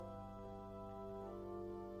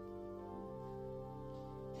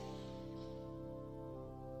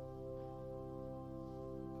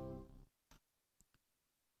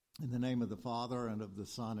In the name of the Father, and of the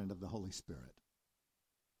Son, and of the Holy Spirit.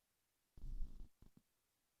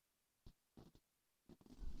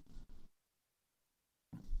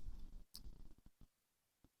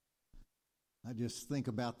 I just think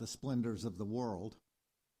about the splendors of the world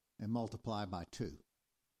and multiply by 2.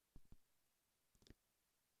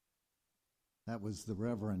 That was the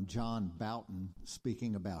Reverend John Boughton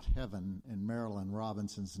speaking about heaven in Marilynne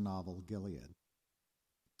Robinson's novel, Gilead.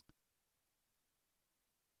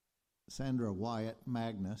 Sandra Wyatt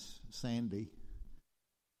Magnus, Sandy,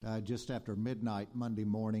 died just after midnight Monday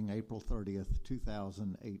morning, April 30th,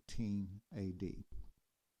 2018 A.D.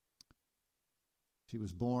 She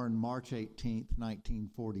was born March 18th,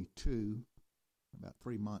 1942, about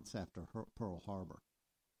 3 months after Pearl Harbor.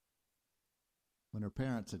 When her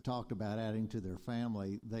parents had talked about adding to their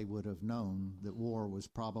family, they would have known that war was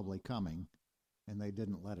probably coming, and they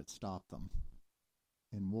didn't let it stop them.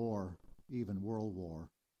 In war, even world war,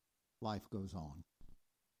 life goes on.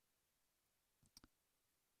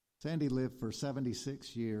 Sandy lived for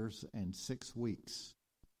 76 years and 6 weeks.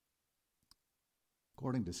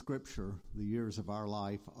 According to Scripture, the years of our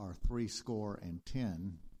life are 70,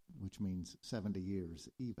 which means 70 years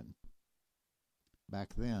even.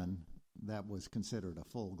 Back then, that was considered a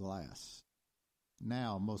full glass.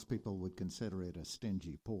 Now, most people would consider it a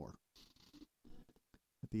stingy pour.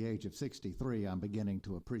 At the age of 63, I'm beginning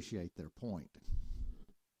to appreciate their point.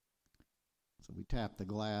 So we tap the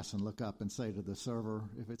glass and look up and say to the server,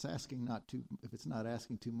 if it's not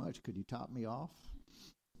asking too much, could you top me off?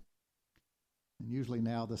 And usually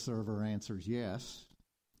now the server answers yes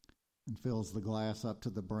and fills the glass up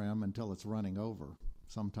to the brim until it's running over.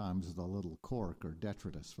 Sometimes with a little cork or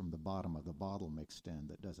detritus from the bottom of the bottle mixed in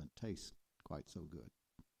that doesn't taste quite so good.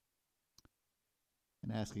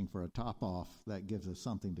 And asking for a top off, that gives us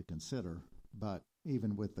something to consider, but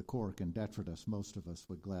even with the cork and detritus, most of us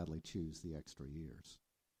would gladly choose the extra years.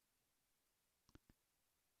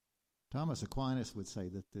 Thomas Aquinas would say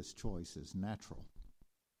that this choice is natural.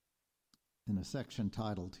 In a section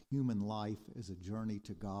titled Human Life is a Journey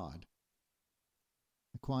to God,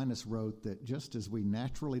 Aquinas wrote that just as we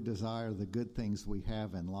naturally desire the good things we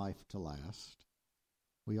have in life to last,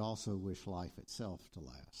 we also wish life itself to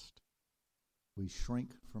last. We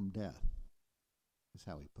shrink from death, is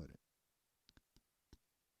how he put it.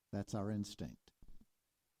 That's our instinct.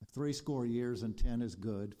 If 70 years and 10 is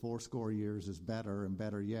good, 80 years is better, and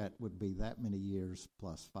better yet would be that many years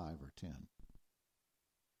plus 5 or 10.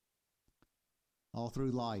 All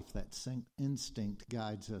through life, that instinct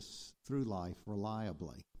guides us through life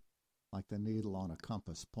reliably, like the needle on a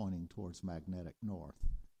compass pointing towards magnetic north.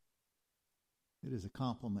 It is a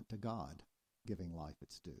compliment to God, giving life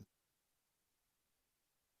its due.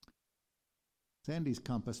 Sandy's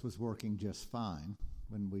compass was working just fine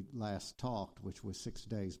when we last talked, which was 6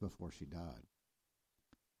 days before she died.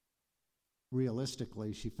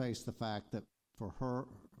 Realistically, she faced the fact that for her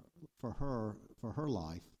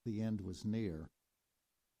life, the end was near,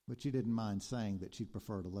 but she didn't mind saying that she'd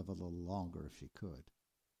prefer to live a little longer if she could.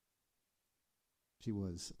 She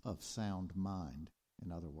was of sound mind,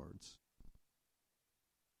 in other words.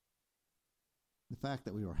 The fact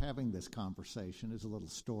that we were having this conversation is a little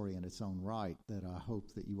story in its own right that I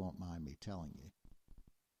hope that you won't mind me telling you.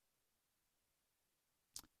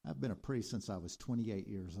 I've been a priest since I was 28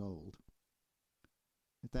 years old.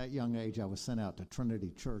 At that young age, I was sent out to Trinity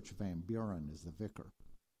Church, Van Buren, as the vicar.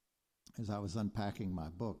 As I was unpacking my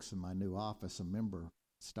books in my new office, a member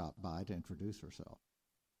stopped by to introduce herself.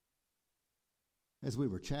 As we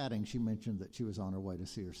were chatting, she mentioned that she was on her way to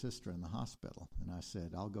see her sister in the hospital, and I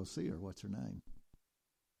said, I'll go see her. What's her name?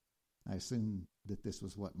 I assumed that this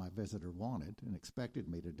was what my visitor wanted and expected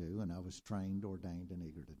me to do, and I was trained, ordained, and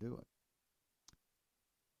eager to do it.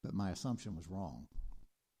 But my assumption was wrong.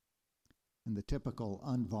 In the typical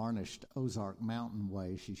unvarnished Ozark Mountain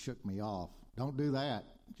way, she shook me off. Don't do that.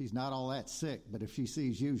 She's not all that sick, but if she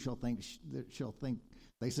sees you, she'll think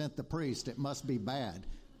they sent the priest. It must be bad,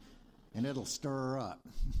 and it'll stir her up.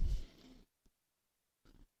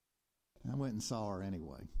 I went and saw her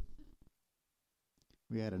anyway.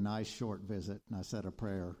 We had a nice short visit, and I said a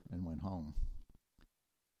prayer and went home.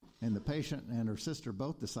 And the patient and her sister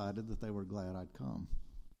both decided that they were glad I'd come.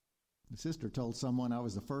 The sister told someone I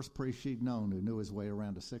was the first priest she'd known who knew his way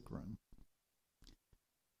around a sick room.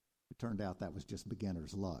 It turned out that was just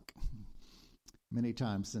beginner's luck. Many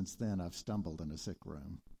times since then, I've stumbled in a sick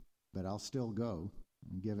room, but I'll still go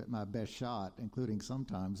and give it my best shot, including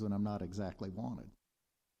sometimes when I'm not exactly wanted.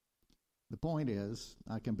 The point is,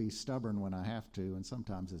 I can be stubborn when I have to, and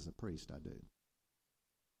sometimes as a priest I do.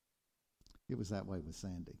 It was that way with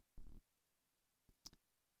Sandy.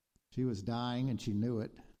 She was dying, and she knew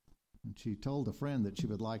it. and she told a friend that she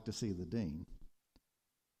would like to see the dean.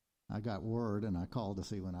 I got word, and I called to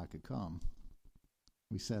see when I could come.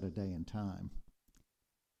 We set a day and time.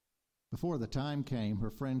 Before the time came, her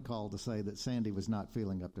friend called to say that Sandy was not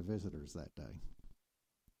feeling up to visitors that day.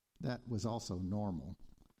 That was also normal.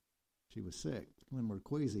 She was sick. When we're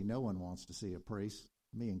queasy, no one wants to see a priest,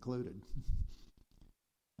 me included.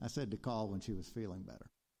 I said to call when she was feeling better.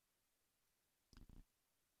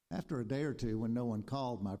 After a day or two, when no one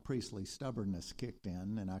called, my priestly stubbornness kicked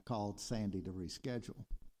in, and I called Sandy to reschedule.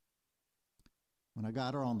 When I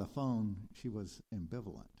got her on the phone, she was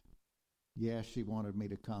ambivalent. Yes, she wanted me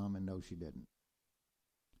to come, and no, she didn't.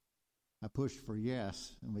 I pushed for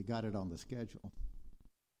yes, and we got it on the schedule.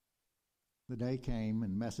 The day came,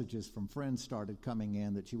 and messages from friends started coming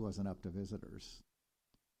in that she wasn't up to visitors.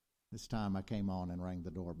 This time I came on and rang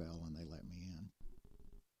the doorbell, and they let me in.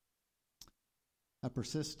 I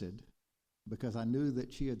persisted because I knew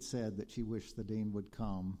that she had said that she wished the dean would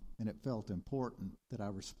come, and it felt important that I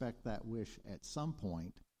respect that wish at some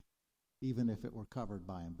point, even if it were covered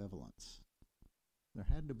by ambivalence. There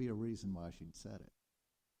had to be a reason why she'd said it.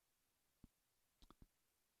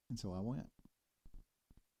 And so I went.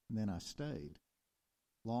 And then I stayed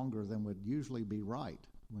longer than would usually be right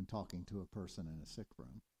when talking to a person in a sick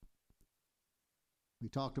room. We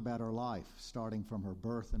talked about her life, starting from her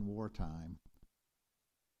birth in wartime,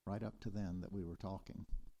 right up to then that we were talking.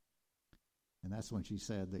 And that's when she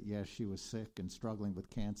said that, yes, she was sick and struggling with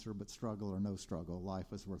cancer, but struggle or no struggle,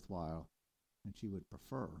 life is worthwhile, and she would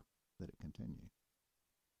prefer that it continue.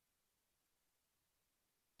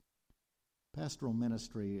 Pastoral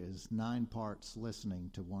ministry is 9 parts listening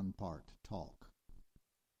to 1 part talk.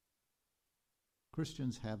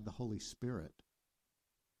 Christians have the Holy Spirit,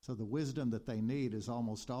 so the wisdom that they need is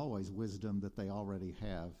almost always wisdom that they already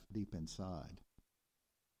have deep inside.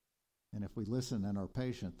 And if we listen and are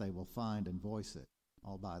patient, they will find and voice it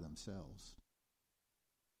all by themselves.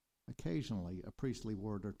 Occasionally, a priestly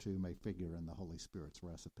word or two may figure in the Holy Spirit's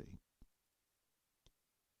recipe.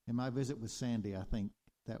 In my visit with Sandy, I think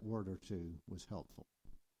that word or two was helpful.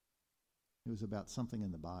 It was about something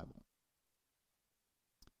in the Bible.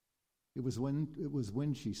 It was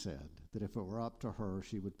when she said that if it were up to her,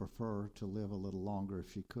 she would prefer to live a little longer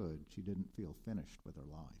if she could. She didn't feel finished with her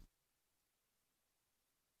life.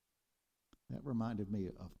 That reminded me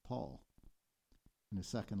of Paul in his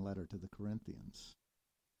second letter to the Corinthians.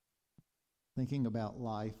 Thinking about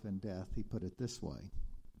life and death, he put it this way,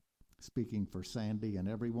 speaking for Sandy and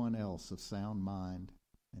everyone else of sound mind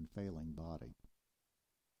and failing body.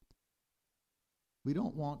 We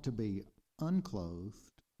don't want to be unclothed,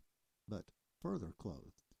 but further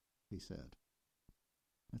clothed, he said.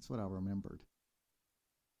 That's what I remembered.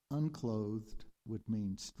 Unclothed would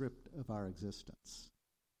mean stripped of our existence.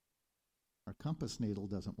 Our compass needle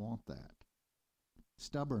doesn't want that.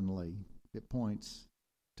 Stubbornly, it points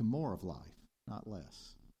to more of life, not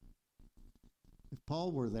less. If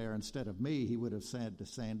Paul were there instead of me, he would have said to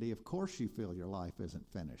Sandy, of course you feel your life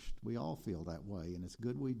isn't finished. We all feel that way, and it's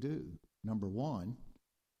good we do. Number 1,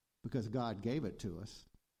 because God gave it to us.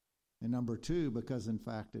 And number 2, because in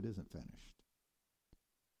fact it isn't finished.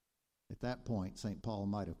 At that point, St. Paul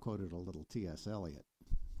might have quoted a little T.S. Eliot.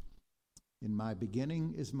 In my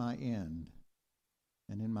beginning is my end,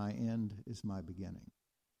 and in my end is my beginning.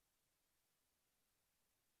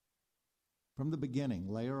 From the beginning,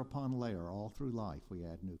 layer upon layer, all through life, we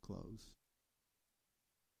add new clothes.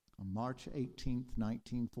 On March 18th,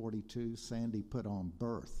 1942, Sandy put on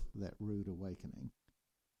birth that rude awakening.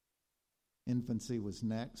 Infancy was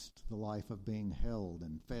next, the life of being held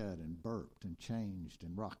and fed and burped and changed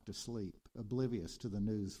and rocked to sleep, oblivious to the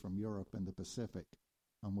news from Europe and the Pacific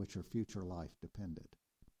on which her future life depended.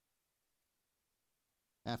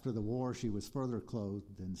 After the war, she was further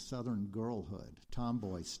clothed in Southern girlhood,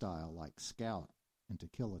 tomboy style like Scout and To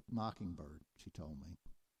Kill a Mockingbird, she told me.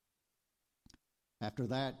 After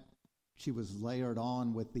that, she was layered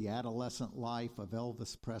on with the adolescent life of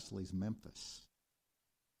Elvis Presley's Memphis.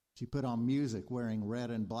 She put on music wearing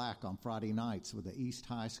red and black on Friday nights with the East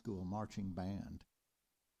High School marching band.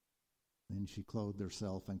 Then she clothed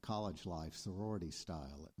herself in college life, sorority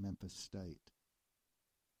style, at Memphis State.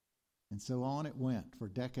 And so on it went for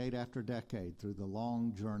decade after decade through the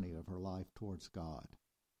long journey of her life towards God.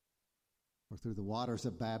 For through the waters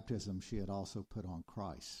of baptism, she had also put on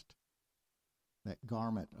Christ, that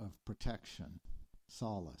garment of protection,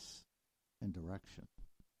 solace, and direction.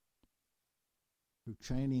 Through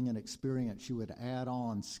training and experience, she would add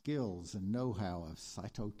on skills and know-how of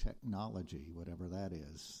cytotechnology, whatever that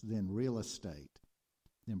is, then real estate,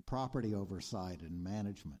 then property oversight and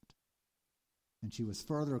management. And she was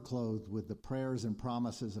further clothed with the prayers and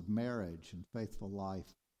promises of marriage and faithful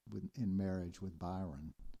life in marriage with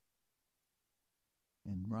Byron.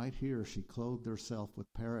 And right here, she clothed herself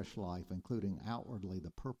with parish life, including outwardly the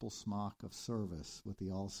purple smock of service with the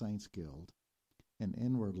All Saints Guild, and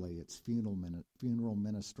inwardly its funeral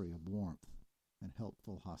ministry of warmth and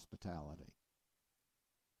helpful hospitality.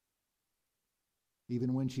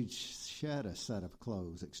 Even when she'd shed a set of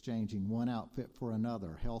clothes, exchanging one outfit for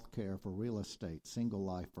another, health care for real estate, single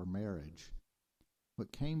life for marriage,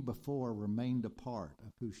 what came before remained a part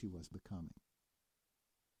of who she was becoming.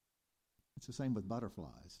 It's the same with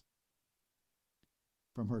butterflies.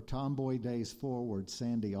 From her tomboy days forward,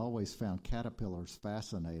 Sandy always found caterpillars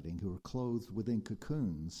fascinating who were clothed within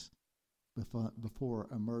cocoons before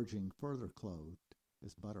emerging further clothed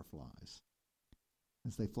as butterflies.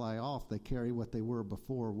 As they fly off, they carry what they were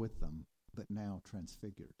before with them, but now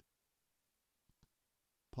transfigured.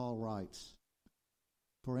 Paul writes,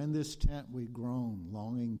 "For in this tent we groan,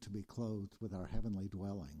 longing to be clothed with our heavenly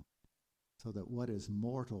dwelling, so that what is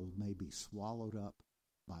mortal may be swallowed up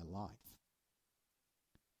by life."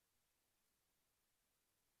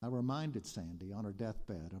 I reminded Sandy on her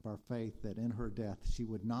deathbed of our faith that in her death she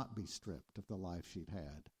would not be stripped of the life she'd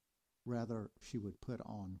had. Rather, she would put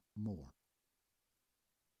on more.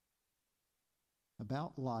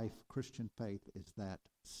 About life, Christian faith is that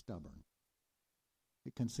stubborn.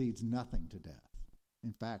 It concedes nothing to death.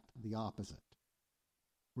 In fact, the opposite.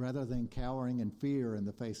 Rather than cowering in fear in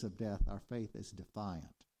the face of death, our faith is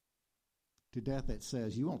defiant. To death it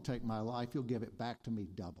says, "You won't take my life, you'll give it back to me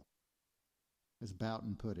double." As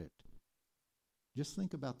Boughton put it, just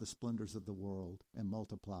think about the splendors of the world and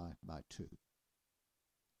multiply by 2.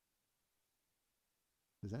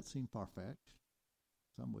 Does that seem far-fetched?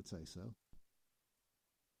 Some would say so.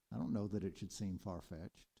 I don't know that it should seem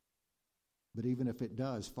far-fetched. But even if it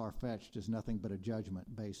does, far-fetched is nothing but a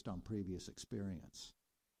judgment based on previous experience.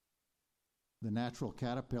 The natural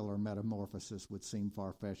caterpillar metamorphosis would seem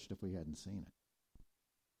far-fetched if we hadn't seen it.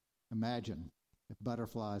 Imagine if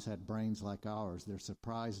butterflies had brains like ours, their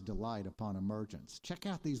surprised delight upon emergence. "Check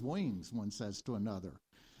out these wings," one says to another.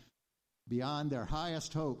 Beyond their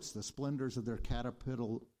highest hopes, the splendors of their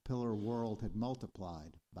caterpillar world had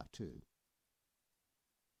multiplied by 2.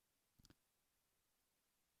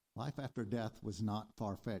 Life after death was not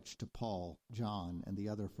far-fetched to Paul, John, and the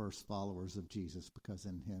other first followers of Jesus because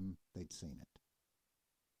in him they'd seen it.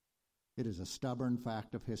 It is a stubborn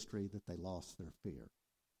fact of history that they lost their fear.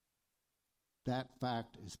 That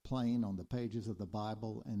fact is plain on the pages of the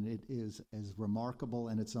Bible, and it is as remarkable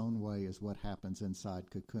in its own way as what happens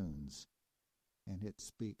inside cocoons, and it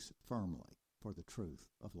speaks firmly for the truth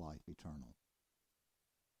of life eternal.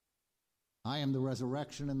 "I am the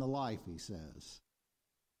resurrection and the life," he says.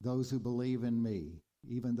 "Those who believe in me,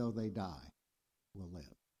 even though they die, will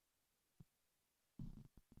live."